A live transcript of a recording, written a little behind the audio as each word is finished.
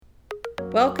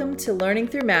Welcome to Learning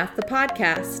Through Math, the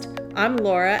podcast. I'm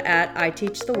Laura at I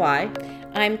Teach the Y.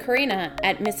 I'm Karina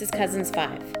at Mrs. Cousins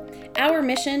 5. Our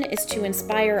mission is to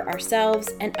inspire ourselves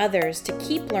and others to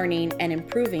keep learning and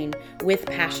improving with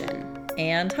passion.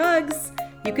 And hugs!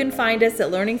 You can find us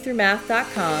at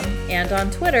learningthroughmath.com and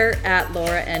on Twitter at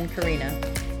Laura and Karina.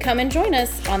 Come and join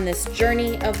us on this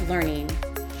journey of learning.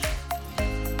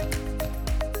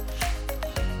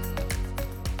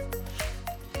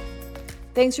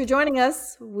 Thanks for joining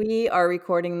us. We are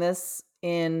recording this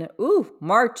in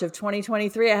March of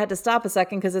 2023. I had to stop a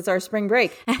second because it's our spring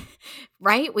break.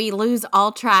 Right? We lose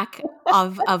all track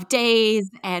of days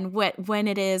and when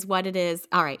it is, what it is.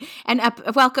 All right. And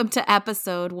welcome to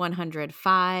episode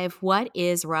 105. What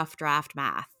is rough draft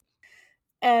math?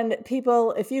 And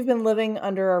people, if you've been living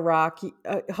under a rock,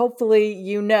 hopefully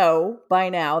you know by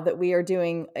now that we are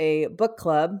doing a book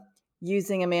club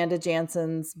using Amanda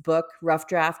Jansen's book, Rough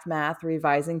Draft Math,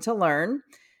 Revising to Learn.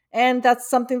 And that's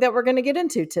something that we're going to get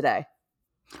into today.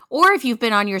 Or if you've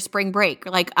been on your spring break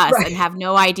like us and have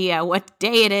no idea what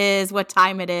day it is, what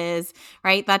time it is,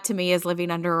 right? That to me is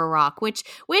living under a rock, which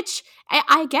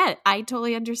I get. I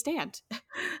totally understand.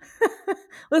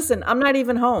 Listen, I'm not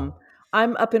even home.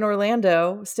 I'm up in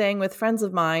Orlando staying with friends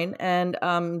of mine and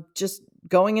just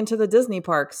going into the Disney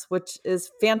parks, which is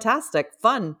fantastic.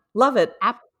 Fun. Love it.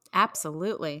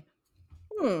 Absolutely.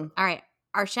 All right.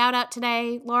 Our shout out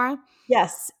today, Laura?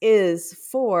 Yes, is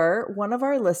for one of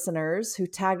our listeners who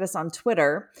tagged us on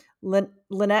Twitter,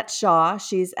 Lynette Shaw.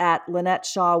 She's at Lynette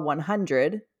Shaw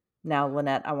 100. Now,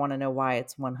 Lynette, I want to know why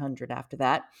it's 100 after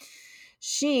that.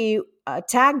 She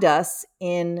tagged us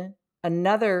in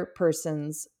another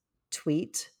person's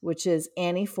tweet, which is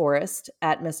Annie Forrest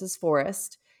at Mrs.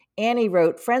 Forrest. Annie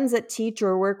wrote, "Friends that teach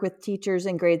or work with teachers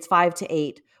in grades 5 to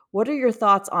 8. What are your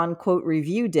thoughts on, quote,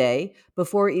 review day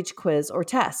before each quiz or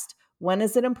test? When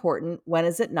is it important? When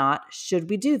is it not? Should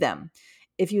we do them?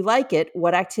 If you like it,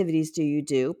 what activities do you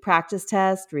do? Practice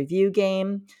test, review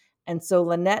game?" And so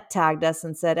Lynette tagged us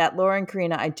and said, at Laura and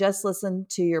Karina, I just listened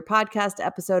to your podcast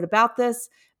episode about this.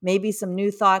 Maybe some new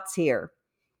thoughts here.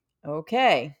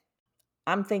 Okay.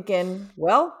 I'm thinking,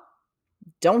 well,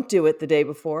 don't do it the day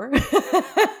before.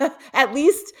 At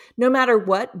least, no matter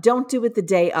what, don't do it the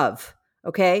day of.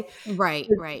 Okay? Right.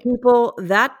 People,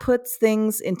 that puts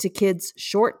things into kids'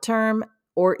 short-term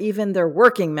or even their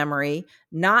working memory,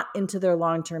 not into their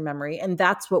long-term memory. And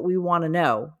that's what we want to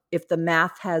know if the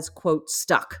math has, quote,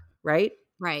 stuck, right?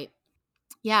 Right.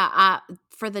 Yeah.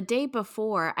 For the day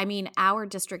before, I mean, our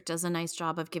district does a nice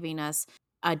job of giving us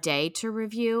a day to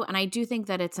review. And I do think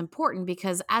that it's important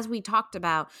because as we talked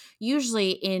about, usually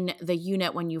in the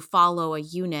unit, when you follow a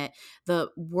unit,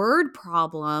 the word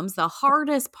problems, the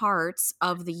hardest parts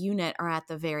of the unit are at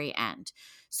the very end.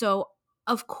 So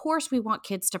of course we want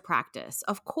kids to practice.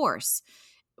 Of course.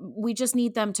 We just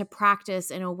need them to practice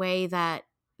in a way that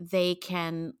they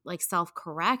can like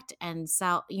self-correct and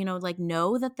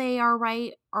know that they are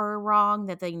right or wrong,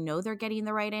 that they know they're getting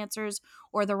the right answers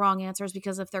or the wrong answers,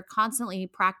 because if they're constantly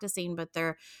practicing but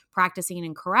they're practicing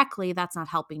incorrectly, that's not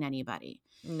helping anybody.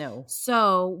 No.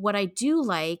 So what I do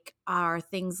like are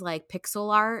things like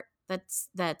pixel art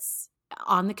that's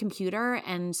on the computer,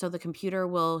 and so the computer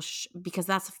will because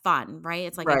that's fun, right?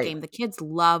 It's like a game. The kids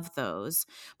love those,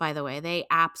 by the way. They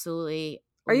absolutely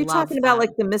Are you talking about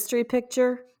like the mystery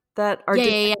picture that our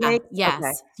district makes? Yes.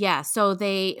 Okay. Yeah. So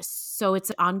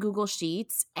it's on Google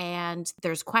Sheets and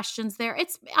there's questions there.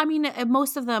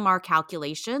 Most of them are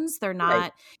calculations. They're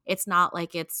not, It's not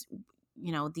like it's,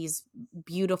 these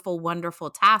beautiful, wonderful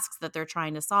tasks that they're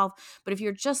trying to solve. But if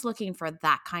you're just looking for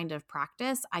that kind of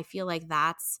practice, I feel like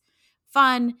that's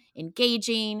fun,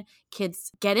 engaging,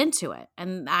 kids get into it.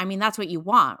 And I mean, that's what you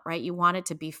want, right? You want it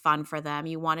to be fun for them.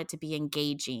 You want it to be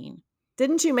engaging.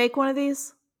 Didn't you make one of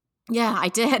these? Yeah, I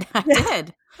did. I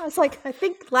did. I was like, I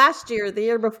think last year, the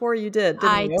year before you did,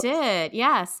 didn't you? Did,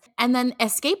 yes. And then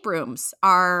escape rooms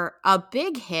are a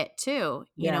big hit too,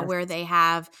 where they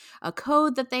have a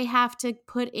code that they have to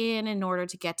put in order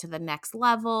to get to the next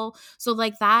level. So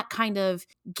like that kind of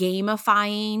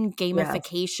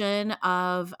gamification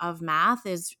of math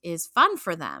is fun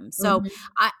for them. So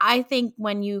I think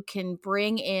when you can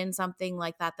bring in something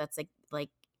like that, that's like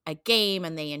a game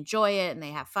and they enjoy it and they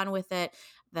have fun with it,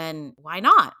 then why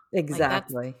not?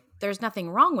 Exactly. There's nothing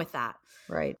wrong with that.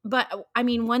 Right. But I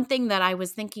mean, one thing that I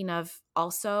was thinking of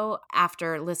also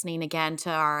after listening again to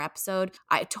our episode,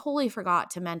 I totally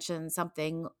forgot to mention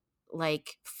something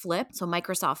like Flip. So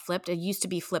Microsoft Flipped, it used to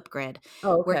be Flipgrid,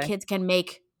 where kids can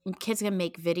make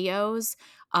videos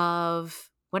of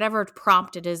whatever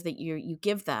prompt it is that you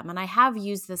give them. And I have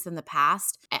used this in the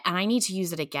past, and I need to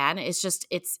use it again. It's just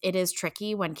it is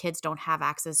tricky when kids don't have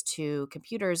access to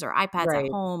computers or iPads at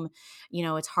Right. home.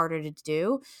 It's harder to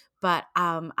do. But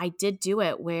I did do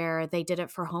it where they did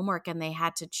it for homework, and they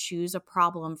had to choose a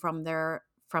problem from their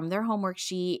homework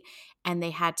sheet, and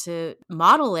they had to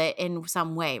model it in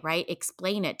some way, right?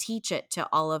 Explain it, teach it to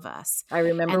all of us. I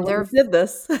remember And when you did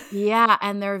this. yeah,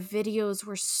 and their videos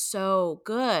were so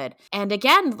good. And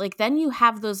again, like then you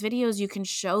have those videos, you can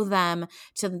show them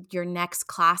to your next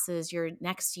classes, your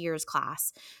next year's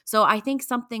class. So I think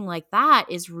something like that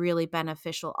is really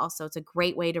beneficial also. It's a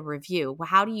great way to review. Well,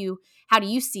 how do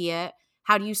you see it?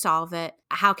 How do you solve it?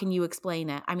 How can you explain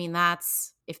it? I mean,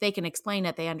 that's if they can explain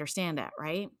it, they understand it,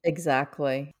 right?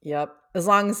 Exactly. Yep. As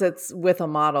long as it's with a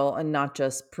model and not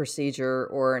just procedure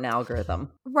or an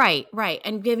algorithm. Right, right.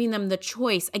 And giving them the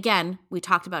choice. Again, we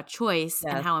talked about choice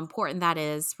and Yes. how important that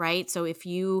is, right? So if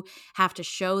you have to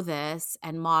show this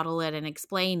and model it and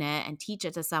explain it and teach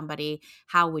it to somebody,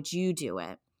 how would you do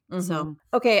it? So,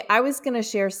 Okay, I was going to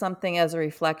share something as a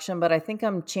reflection, but I think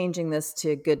I'm changing this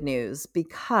to good news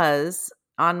because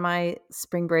on my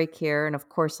spring break here, and of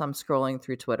course I'm scrolling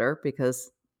through Twitter because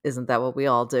isn't that what we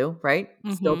all do, right?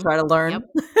 Still try to learn.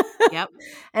 yep, yep.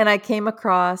 And I came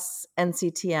across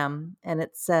NCTM and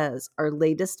it says our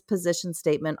latest position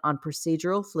statement on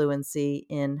procedural fluency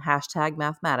in hashtag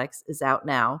mathematics is out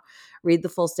now. Read the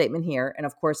full statement here. And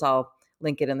of course, I'll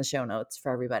link it in the show notes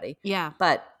for everybody. Yeah.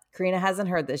 But Karina hasn't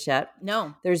heard this yet.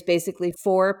 No. There's basically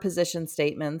 4 position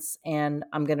statements, and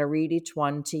I'm going to read each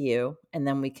one to you, and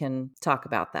then we can talk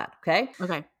about that. Okay.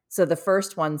 Okay. So the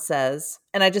first one says,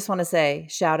 and I just want to say,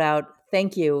 shout out,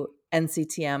 thank you,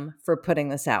 NCTM, for putting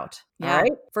this out. Yeah. All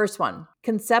right. First one,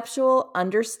 conceptual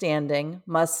understanding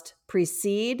must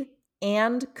precede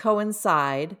and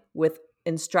coincide with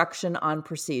instruction on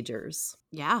procedures.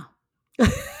 Yeah.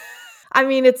 I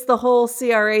mean, it's the whole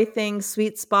CRA thing,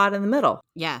 sweet spot in the middle.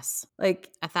 Yes. Like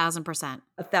 1,000%.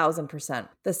 1,000%.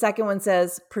 The second one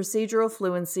says procedural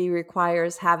fluency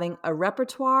requires having a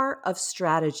repertoire of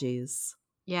strategies.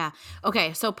 Yeah.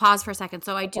 Okay. So pause for a second.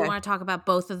 So I do Okay. want to talk about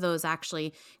both of those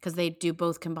actually, because they do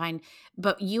both combine.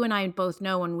 But you and I both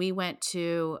know when we went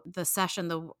to the session,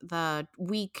 the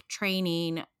week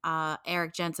training,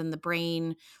 Eric Jensen, the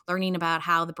brain, learning about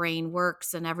how the brain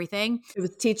works and everything. It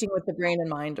was teaching with the brain in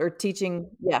mind, or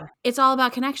teaching. Yeah. It's all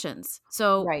about connections.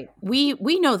 So Right. we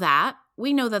know that.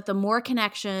 We know that the more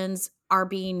connections are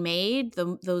being made,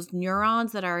 those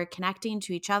neurons that are connecting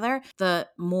to each other, the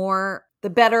more The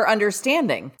better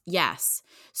understanding. yes.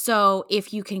 So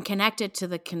if you can connect it to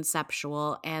the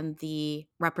conceptual and the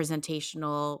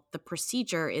representational, the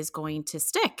procedure is going to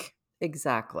stick.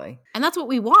 Exactly. And that's what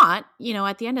we want.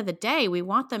 At the end of the day, we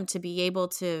want them to be able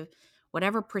to,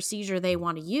 whatever procedure they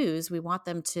want to use, we want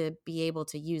them to be able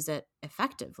to use it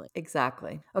effectively.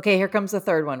 Exactly. Okay, here comes the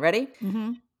third one. Ready?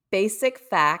 Mm-hmm. Basic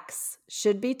facts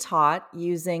should be taught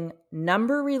using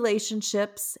number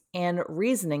relationships and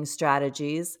reasoning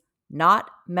strategies,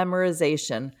 not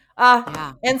memorization.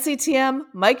 Yeah. NCTM,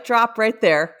 mic drop right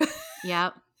there.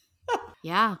 Yep.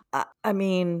 Yeah. I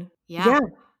mean, Yeah.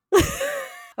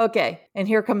 Okay, and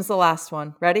here comes the last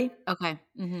one. Ready? Okay.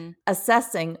 Mm-hmm.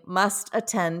 Assessing must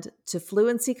attend to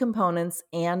fluency components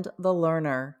and the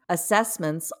learner.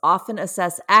 Assessments often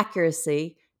assess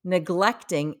accuracy,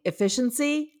 neglecting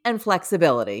efficiency and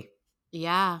flexibility.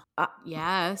 Yeah.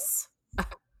 Yes.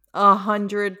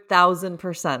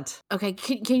 100,000%. Okay.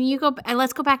 Can you go?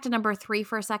 Let's go back to number 3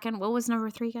 for a second. What was number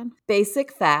 3 again?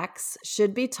 Basic facts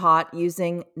should be taught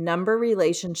using number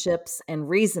relationships and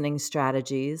reasoning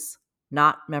strategies,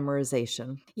 not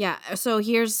memorization. Yeah. So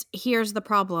here's the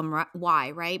problem.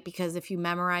 Why? Right? Because if you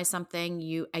memorize something,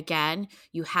 you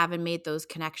haven't made those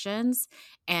connections,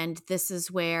 and this is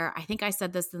where I think I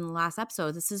said this in the last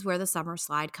episode. This is where the summer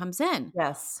slide comes in.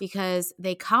 Yes. Because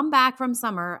they come back from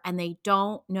summer and they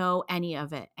don't know any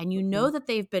of it, and you know that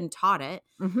they've been taught it.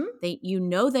 Mm-hmm. You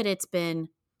know that it's been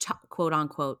quote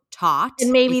unquote taught,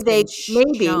 And maybe it's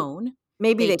been shown.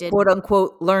 Maybe they did quote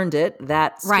unquote learned it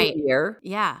that school right. year.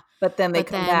 Yeah. But then they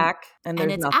come back and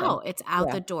there's it's nothing. out. It's out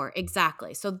the door.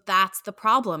 Exactly. So that's the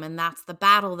problem, and that's the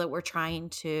battle that we're trying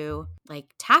to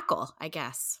tackle, I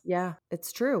guess. Yeah,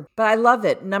 it's true. But I love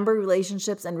it. Number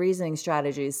relationships and reasoning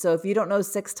strategies. So if you don't know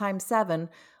 6 times 7,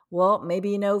 well,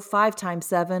 maybe you know 5 times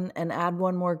 7 and add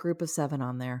one more group of 7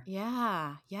 on there.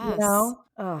 Yeah. Yes.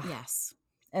 Yes.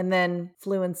 And then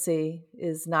fluency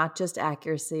is not just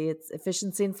accuracy, it's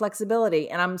efficiency and flexibility.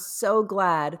 And I'm so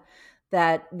glad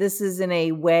that this is in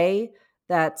a way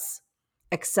that's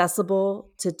accessible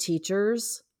to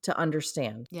teachers to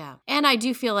understand. Yeah. And I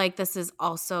do feel like this is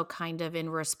also kind of in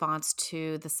response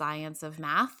to the science of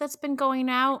math that's been going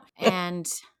out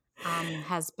and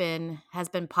has been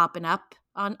popping up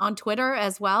on Twitter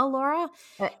as well, Laura.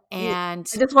 And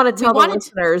I just want to we tell the wanted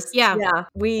listeners, yeah.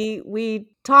 we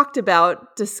talked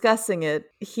about discussing it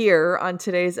here on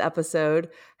today's episode.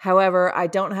 However, I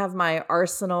don't have my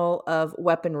arsenal of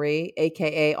weaponry,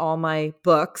 aka all my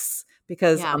books,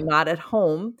 because Yeah. I'm not at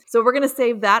home. So we're going to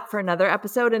save that for another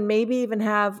episode and maybe even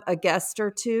have a guest or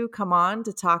two come on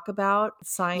to talk about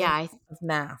science of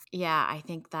math. Yeah, I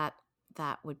think that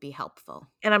would be helpful.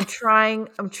 And I'm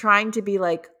trying to be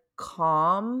like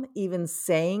calm even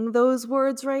saying those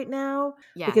words right now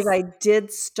because Yes. I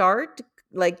did start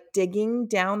like digging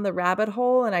down the rabbit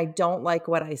hole and I don't like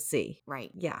what I see.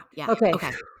 Right. Yeah. Yeah. Okay.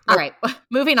 Okay. All right.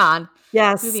 Moving on.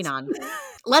 Yes. Moving on.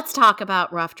 Let's talk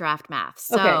about rough draft math.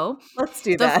 Okay. So Let's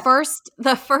do the that.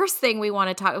 first thing we want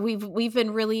to talk, we've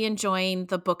been really enjoying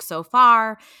the book so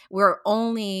far. We're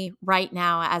only right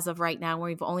now, as of right now,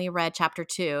 we've only read chapter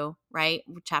 2, right?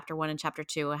 Chapter 1 and chapter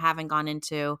 2. I haven't gone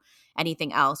into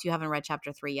anything else. You haven't read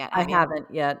chapter 3 yet, have you? I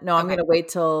haven't yet. No, I'm Okay. going to wait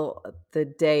till the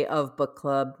day of book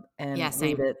club and Yeah, read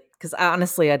same. it because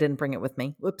honestly, I didn't bring it with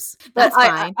me. Whoops. But That's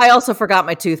fine. I also forgot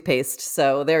my toothpaste.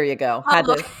 So there you go.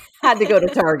 Had to go to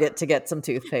Target to get some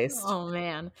toothpaste. Oh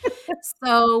man.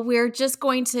 So we're just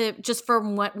going to, just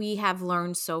from what we have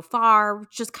learned so far,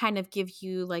 just kind of give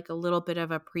you like a little bit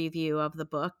of a preview of the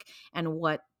book and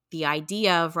what the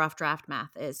idea of rough draft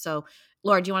math is. So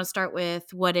Laura, do you want to start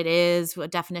with what it is, what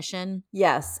definition?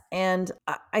 Yes. And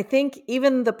I think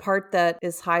even the part that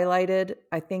is highlighted,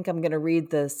 I think I'm going to read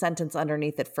the sentence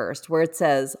underneath it first, where it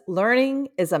says, learning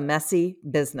is a messy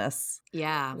business.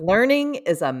 Yeah. Learning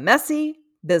is a messy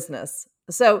business.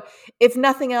 So if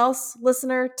nothing else,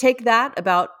 listener, take that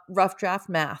about rough draft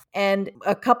math. And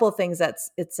a couple of things that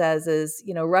it says is,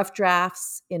 rough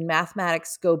drafts in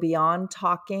mathematics go beyond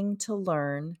talking to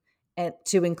learn and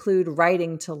to include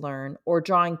writing to learn or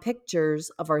drawing pictures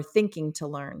of our thinking to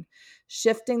learn.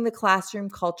 Shifting the classroom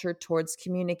culture towards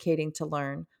communicating to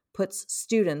learn puts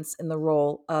students in the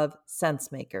role of sense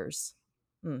makers.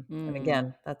 And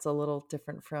again, that's a little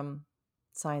different from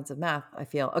science of math, I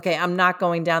feel. Okay, I'm not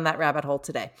going down that rabbit hole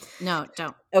today. No,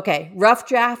 don't. Okay, rough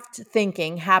draft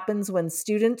thinking happens when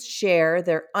students share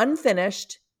their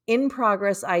unfinished, in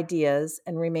progress ideas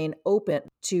and remain open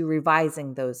to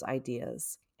revising those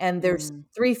ideas. And there's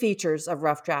 3 features of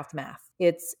rough draft math.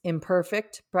 It's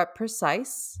imperfect but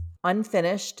precise,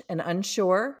 unfinished and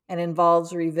unsure, and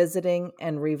involves revisiting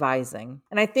and revising.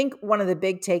 And I think one of the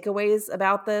big takeaways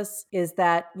about this is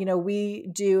that, we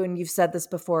do, and you've said this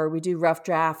before, we do rough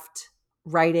draft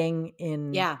writing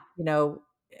in,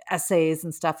 essays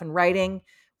and stuff in writing.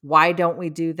 Why don't we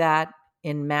do that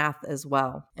in math as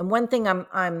well? And one thing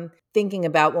I'm thinking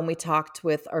about when we talked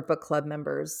with our book club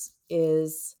members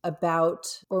is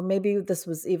about, or maybe this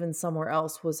was even somewhere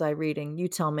else, was I reading? You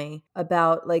tell me,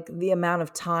 about like the amount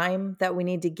of time that we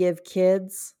need to give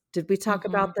kids. Did we talk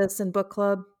about this in book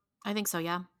club? I think so,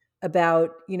 yeah. About,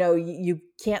 you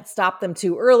can't stop them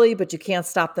too early, but you can't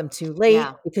stop them too late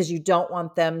because you don't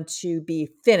want them to be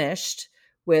finished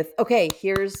with, okay,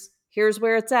 here's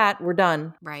where it's at. We're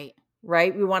done. Right.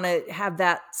 We want to have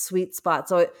that sweet spot.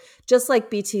 So just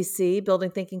like BTC,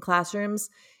 Building Thinking Classrooms,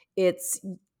 it's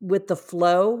with the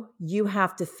flow, you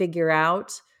have to figure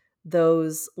out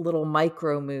those little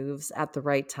micro moves at the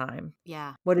right time.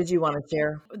 Yeah. What did you want to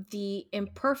share? The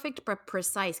imperfect but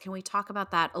precise. Can we talk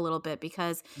about that a little bit?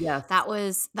 Because Yes.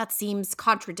 that seems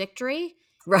contradictory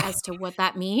as to what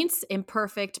that means.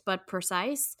 Imperfect but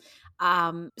precise.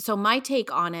 So my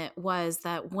take on it was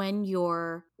that when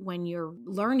you're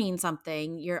learning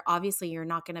something, you're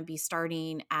not going to be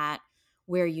starting at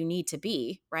where you need to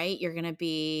be, right? You're going to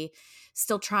be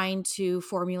still trying to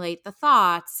formulate the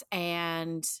thoughts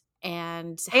and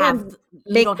have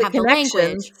you don't have the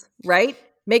language, right?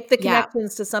 Make the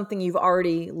connections to something you've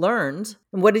already learned.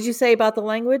 And what did you say about the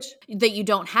language? That you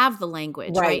don't have the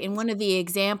language, right? And one of the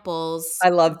examples I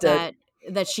loved it.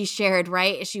 that she shared,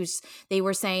 right? They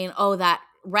were saying, oh, that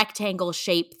rectangle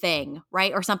shape thing,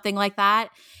 right? Or something like that.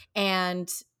 And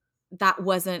that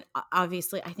wasn't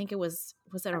obviously, I think it was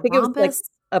it a rhombus? It was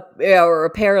like or a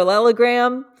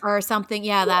parallelogram or something.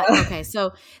 Yeah, okay.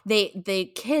 So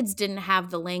the kids didn't have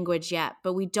the language yet,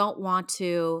 but we don't want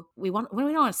to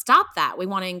stop that. We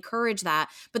want to encourage that,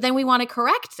 but then we want to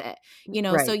correct it.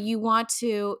 So you want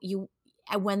to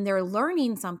when they're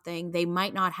learning something, they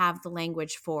might not have the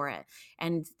language for it,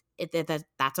 and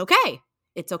that's okay.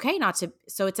 it's okay not to,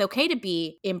 so it's okay to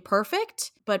be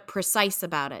imperfect, but precise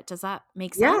about it. Does that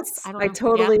make sense? Yes, I don't I know. Yeah.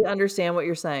 totally understand what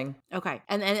you're saying. Okay.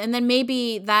 And then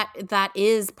maybe that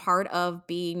is part of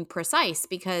being precise,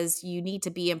 because you need to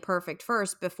be imperfect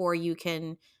first before you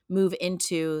can move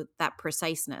into that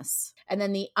preciseness. And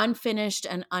then the unfinished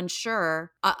and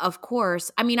unsure, of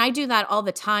course. I mean, I do that all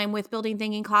the time with building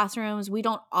thinking classrooms. We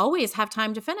don't always have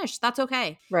time to finish. That's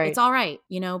okay. It's Right. all right,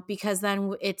 because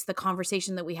then it's the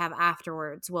conversation that we have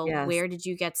afterwards. Well, Yes. where did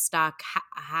you get stuck?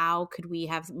 How could we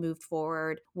have moved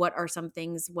forward? What are some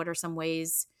things, what are some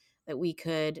ways that we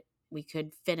could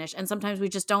finish? And sometimes we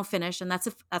just don't finish, and that's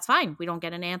fine. We don't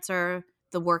get an answer.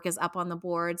 The work is up on the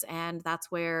boards, and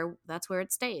that's where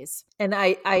it stays. And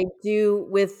I do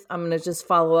I'm going to just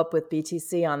follow up with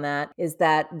BTC on that, is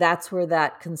that's where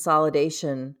that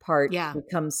consolidation part Yeah.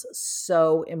 becomes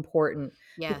so important.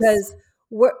 Yes. Because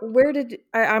where did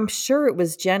I'm sure it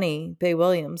was Jenny Bay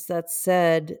Williams that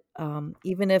said,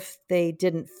 even if they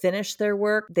didn't finish their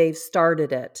work, they've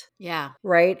started it. Yeah.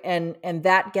 Right. And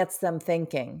that gets them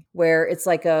thinking, where it's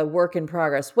like a work in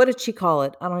progress. What did she call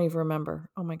it? I don't even remember.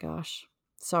 Oh my gosh.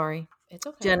 Sorry. It's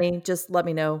okay. Jenny, just let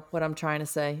me know what I'm trying to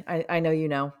say. I know you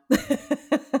know.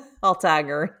 I'll tag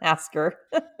her, ask her.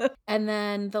 And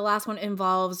then the last one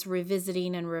involves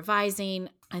revisiting and revising.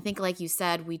 I think, like you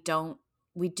said, we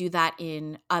do that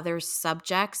in other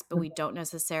subjects, but we don't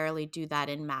necessarily do that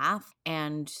in math,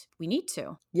 and we need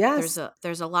to. Yes.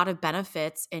 There's a lot of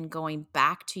benefits in going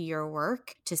back to your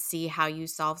work to see how you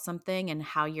solve something and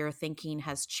how your thinking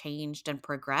has changed and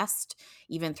progressed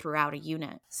even throughout a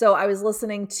unit. So I was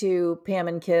listening to Pam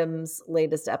and Kim's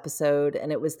latest episode,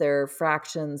 and it was their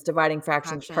dividing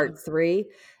fractions part 3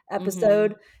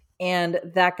 episode. Mm-hmm. And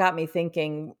that got me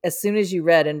thinking, as soon as you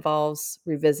read involves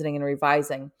revisiting and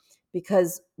revising,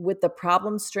 because with the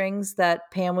problem strings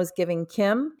that Pam was giving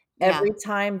Kim, every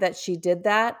time that she did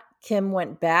that, Kim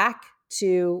went back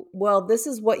to, well, this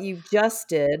is what you just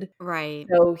did. Right.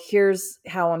 So here's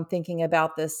how I'm thinking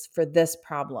about this for this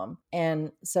problem.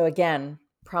 And so again,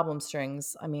 problem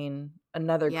strings, I mean,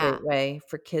 another great way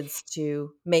for kids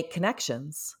to make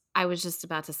connections. I was just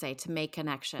about to say, to make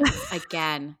connections.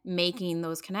 Again, making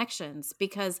those connections,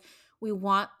 because we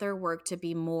want their work to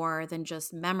be more than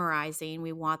just memorizing.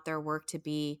 We want their work to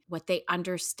be what they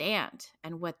understand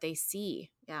and what they see.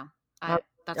 Yeah. That's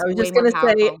I was way just more going to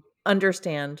say powerful.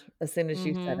 Understand as soon as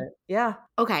you said it. Yeah.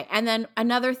 Okay. And then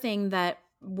another thing that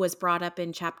was brought up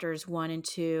in chapters 1 and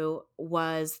 2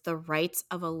 was the rights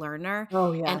of a learner.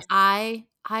 Oh, yes. And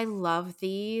I love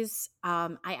these.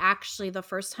 I actually, the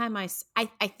first time I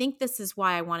think this is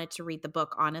why I wanted to read the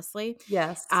book, honestly.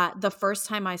 Yes. The first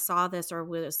time I saw this or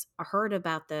was heard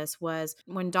about this was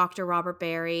when Dr. Robert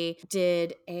Barry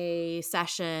did a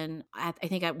session I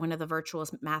think at one of the virtual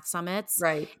math summits.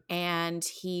 Right. And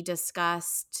he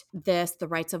discussed the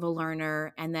rights of a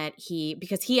learner, and that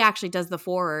because he actually does the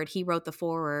foreword, he wrote the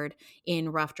foreword in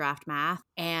Rough Draft Math.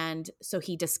 And so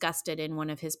he discussed it in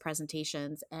one of his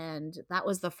presentations. And that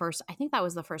was the first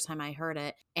time I heard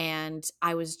it. And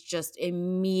I was just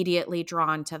immediately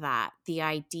drawn to that. The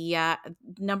idea,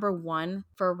 number 1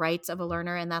 for rights of a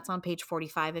learner, and that's on page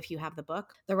 45 if you have the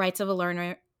book. The rights of a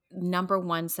learner, number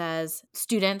 1 says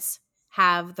students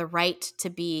have the right to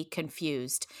be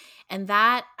confused. And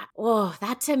that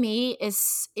to me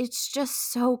it's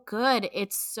just so good.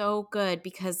 It's so good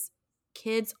because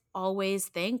kids always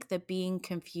think that being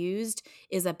confused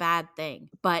is a bad thing,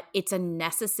 but it's a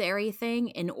necessary thing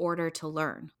in order to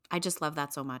learn. I just love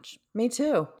that so much. Me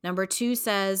too. Number 2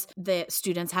 says that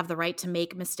students have the right to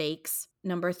make mistakes.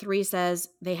 Number 3 says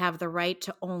they have the right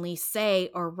to only say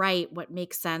or write what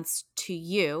makes sense to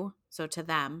you. So to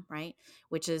them, right?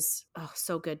 Which is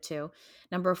so good too.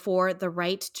 Number 4, the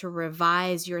right to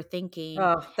revise your thinking.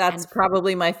 Oh, that's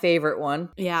probably my favorite one.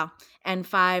 Yeah. And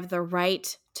 5, the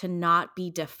right to not be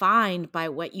defined by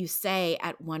what you say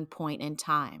at one point in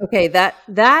time. Okay,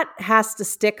 that has to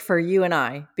stick for you and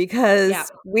I,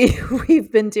 because we've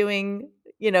been doing,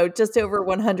 just over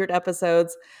 100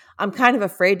 episodes. I'm kind of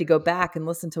afraid to go back and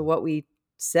listen to what we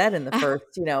said in the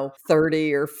first,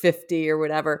 30 or 50 or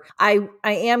whatever. I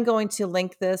am going to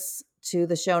link this to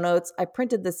the show notes. I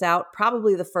printed this out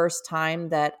probably the first time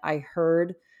that I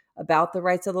heard about the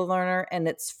rights of the learner, and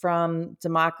it's from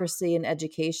Democracy in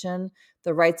Education,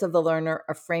 The Rights of the Learner,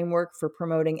 a Framework for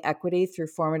Promoting Equity Through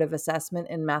Formative Assessment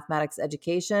in Mathematics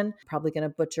Education. Probably going to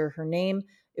butcher her name.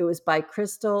 It was by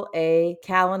Crystal A.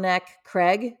 Kalinek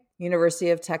Craig. University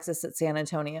of Texas at San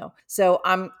Antonio. So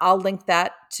I'll link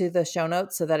that to the show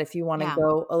notes so that if you want to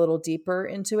go a little deeper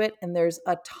into it, and there's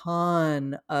a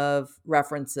ton of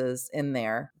references in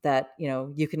there that,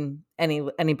 you can,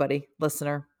 anybody,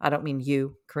 listener, I don't mean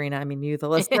you, Karina, I mean you, the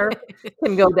listener,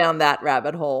 can go down that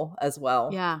rabbit hole as well.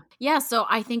 Yeah. Yeah. So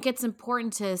I think it's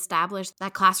important to establish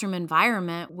that classroom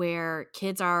environment where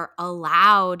kids are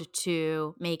allowed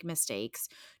to make mistakes,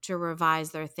 to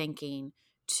revise their thinking,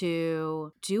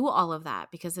 to do all of that.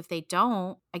 Because if they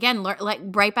don't, again, like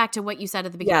right back to what you said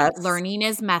at the beginning, Yes. learning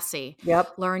is messy.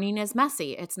 Yep. Learning is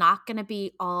messy. It's not going to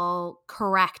be all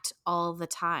correct all the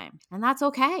time. And that's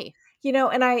okay.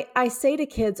 And I say to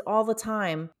kids all the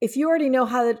time, if you already know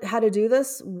how to do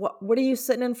this, what are you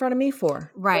sitting in front of me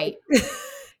for? Right.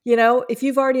 If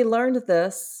you've already learned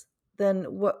this, then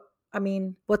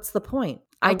what's the point?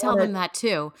 I tell them that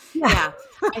too. Yeah.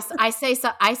 I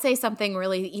say something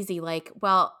really easy like,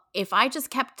 well, if I just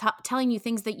kept telling you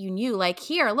things that you knew, like,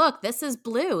 here, look, this is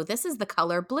blue. This is the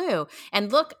color blue.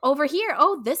 And look over here.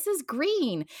 Oh, this is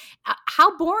green.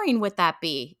 How boring would that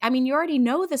be? I mean, you already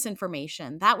know this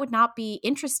information. That would not be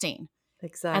interesting.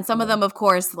 Exactly. And some of them, of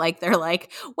course, they're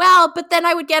like, well, but then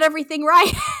I would get everything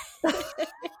right.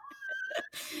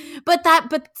 But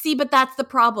that's the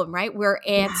problem, right? We're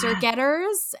answer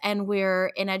getters, and we're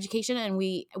in education, and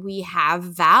we have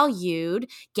valued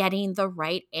getting the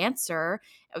right answer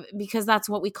because that's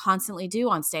what we constantly do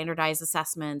on standardized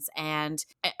assessments and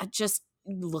just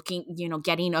looking,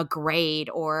 getting a grade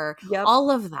or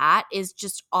all of that is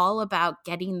just all about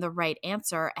getting the right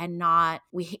answer, and not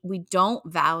we don't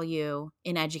value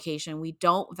in education, we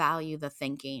don't value the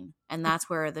thinking, and that's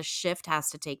where the shift has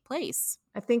to take place.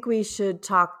 I think we should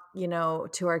talk,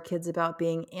 to our kids about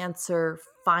being answer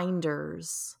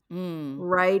finders,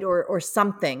 right? Or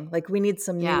something. Like we need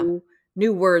some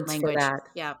new words language for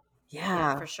that.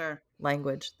 Yeah, for sure.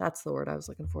 Language. That's the word I was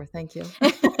looking for. Thank you.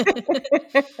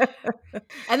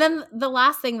 And then the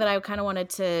last thing that I kind of wanted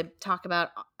to talk about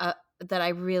that I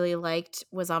really liked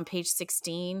was on page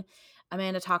 16.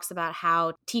 Amanda talks about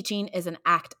how teaching is an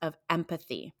act of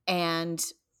empathy. And,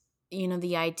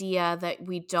 the idea that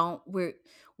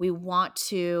we want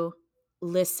to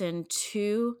listen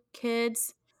to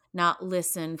kids, not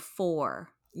listen for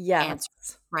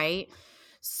answers, right?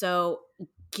 So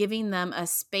giving them a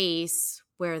space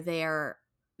where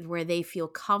they feel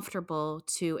comfortable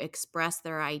to express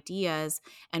their ideas,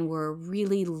 and we're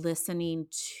really listening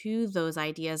to those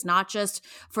ideas, not just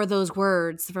for those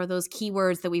words, for those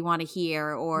keywords that we want to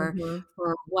hear, or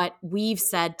for what we've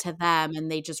said to them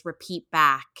and they just repeat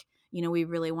back. We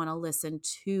really want to listen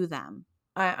to them.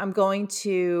 I'm going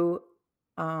to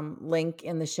link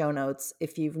in the show notes,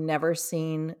 if you've never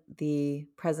seen the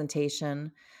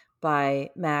presentation by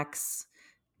Max,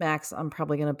 I'm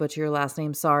probably going to butcher your last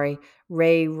name, sorry,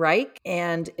 Ray Reich,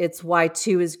 and it's why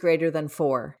 2 is greater than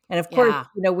 4. And of course,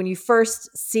 when you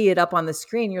first see it up on the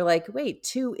screen, you're like, wait,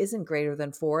 2 isn't greater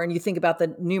than 4. And you think about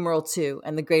the numeral 2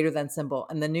 and the greater than symbol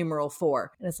and the numeral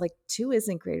 4. And it's like, 2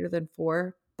 isn't greater than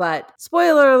 4. But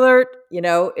spoiler alert,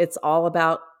 it's all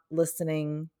about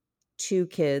listening to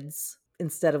kids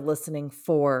instead of listening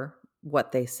for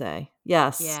what they say.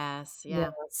 Yes.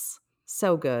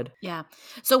 So good. Yeah.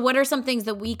 So what are some things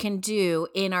that we can do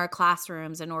in our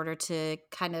classrooms in order to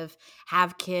kind of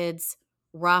have kids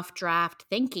rough draft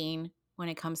thinking when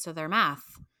it comes to their math?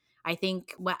 I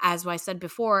think, as I said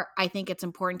before, I think it's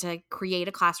important to create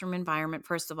a classroom environment,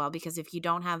 first of all, because if you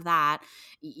don't have that,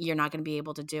 you're not going to be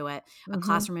able to do it. A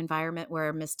classroom environment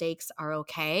where mistakes are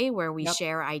okay, where we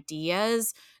share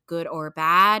ideas, good or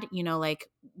bad, like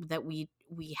that we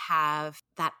have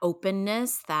that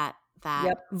openness, that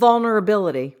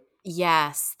vulnerability.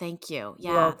 Yes, thank you.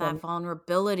 Yeah, that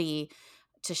vulnerability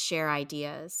to share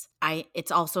ideas.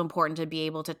 It's also important to be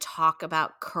able to talk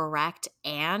about correct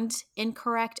and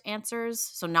incorrect answers.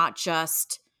 So not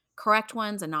just correct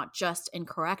ones and not just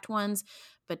incorrect ones,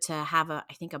 but to have I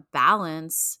think a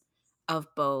balance of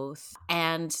both.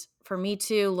 And for me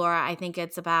too, Laura, I think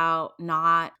it's about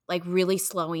not really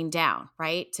slowing down,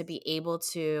 right? To be able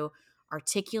to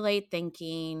articulate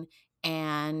thinking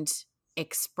and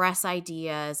express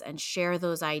ideas and share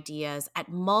those ideas at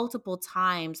multiple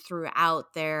times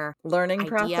throughout their learning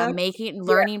progress,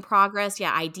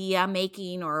 idea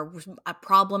making or a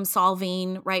problem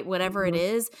solving, right? Whatever it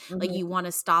is, like you want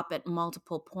to stop at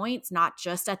multiple points, not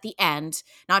just at the end,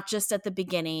 not just at the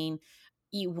beginning.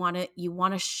 You want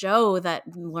to show that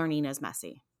learning is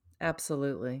messy.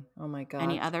 Absolutely. Oh my God.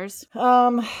 Any others?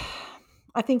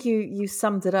 I think you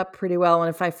summed it up pretty well.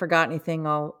 And if I forgot anything,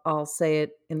 I'll say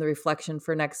it in the reflection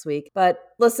for next week. But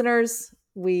listeners,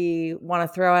 we want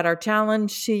to throw out our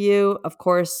challenge to you. Of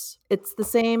course, it's the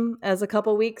same as a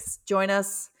couple weeks. Join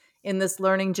us in this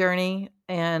learning journey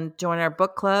and join our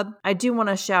book club. I do want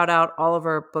to shout out all of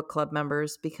our book club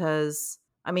members because,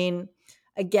 I mean,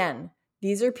 again,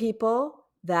 these are people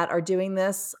that are doing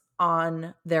this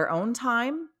on their own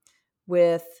time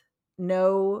with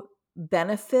no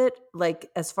benefit, like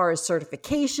as far as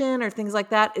certification or things like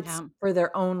that. It's for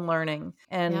their own learning.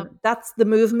 And that's the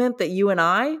movement that you and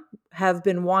I have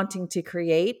been wanting to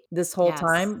create this whole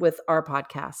time with our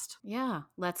podcast. Yeah.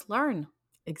 Let's learn.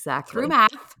 Exactly. Through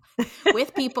math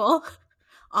with people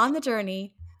on the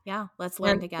journey. Yeah. Let's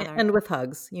learn together. And with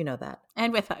hugs. You know that.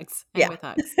 And with hugs. And with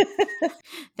hugs.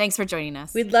 Thanks for joining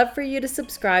us. We'd love for you to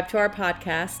subscribe to our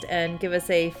podcast and give us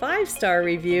a 5-star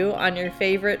review on your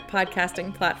favorite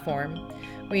podcasting platform.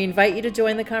 We invite you to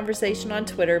join the conversation on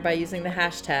Twitter by using the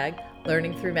hashtag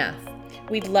 #LearningThroughMath.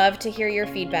 We'd love to hear your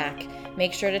feedback.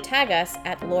 Make sure to tag us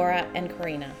at Laura and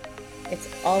Karina. It's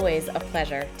always a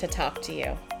pleasure to talk to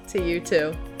you. To you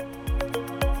too.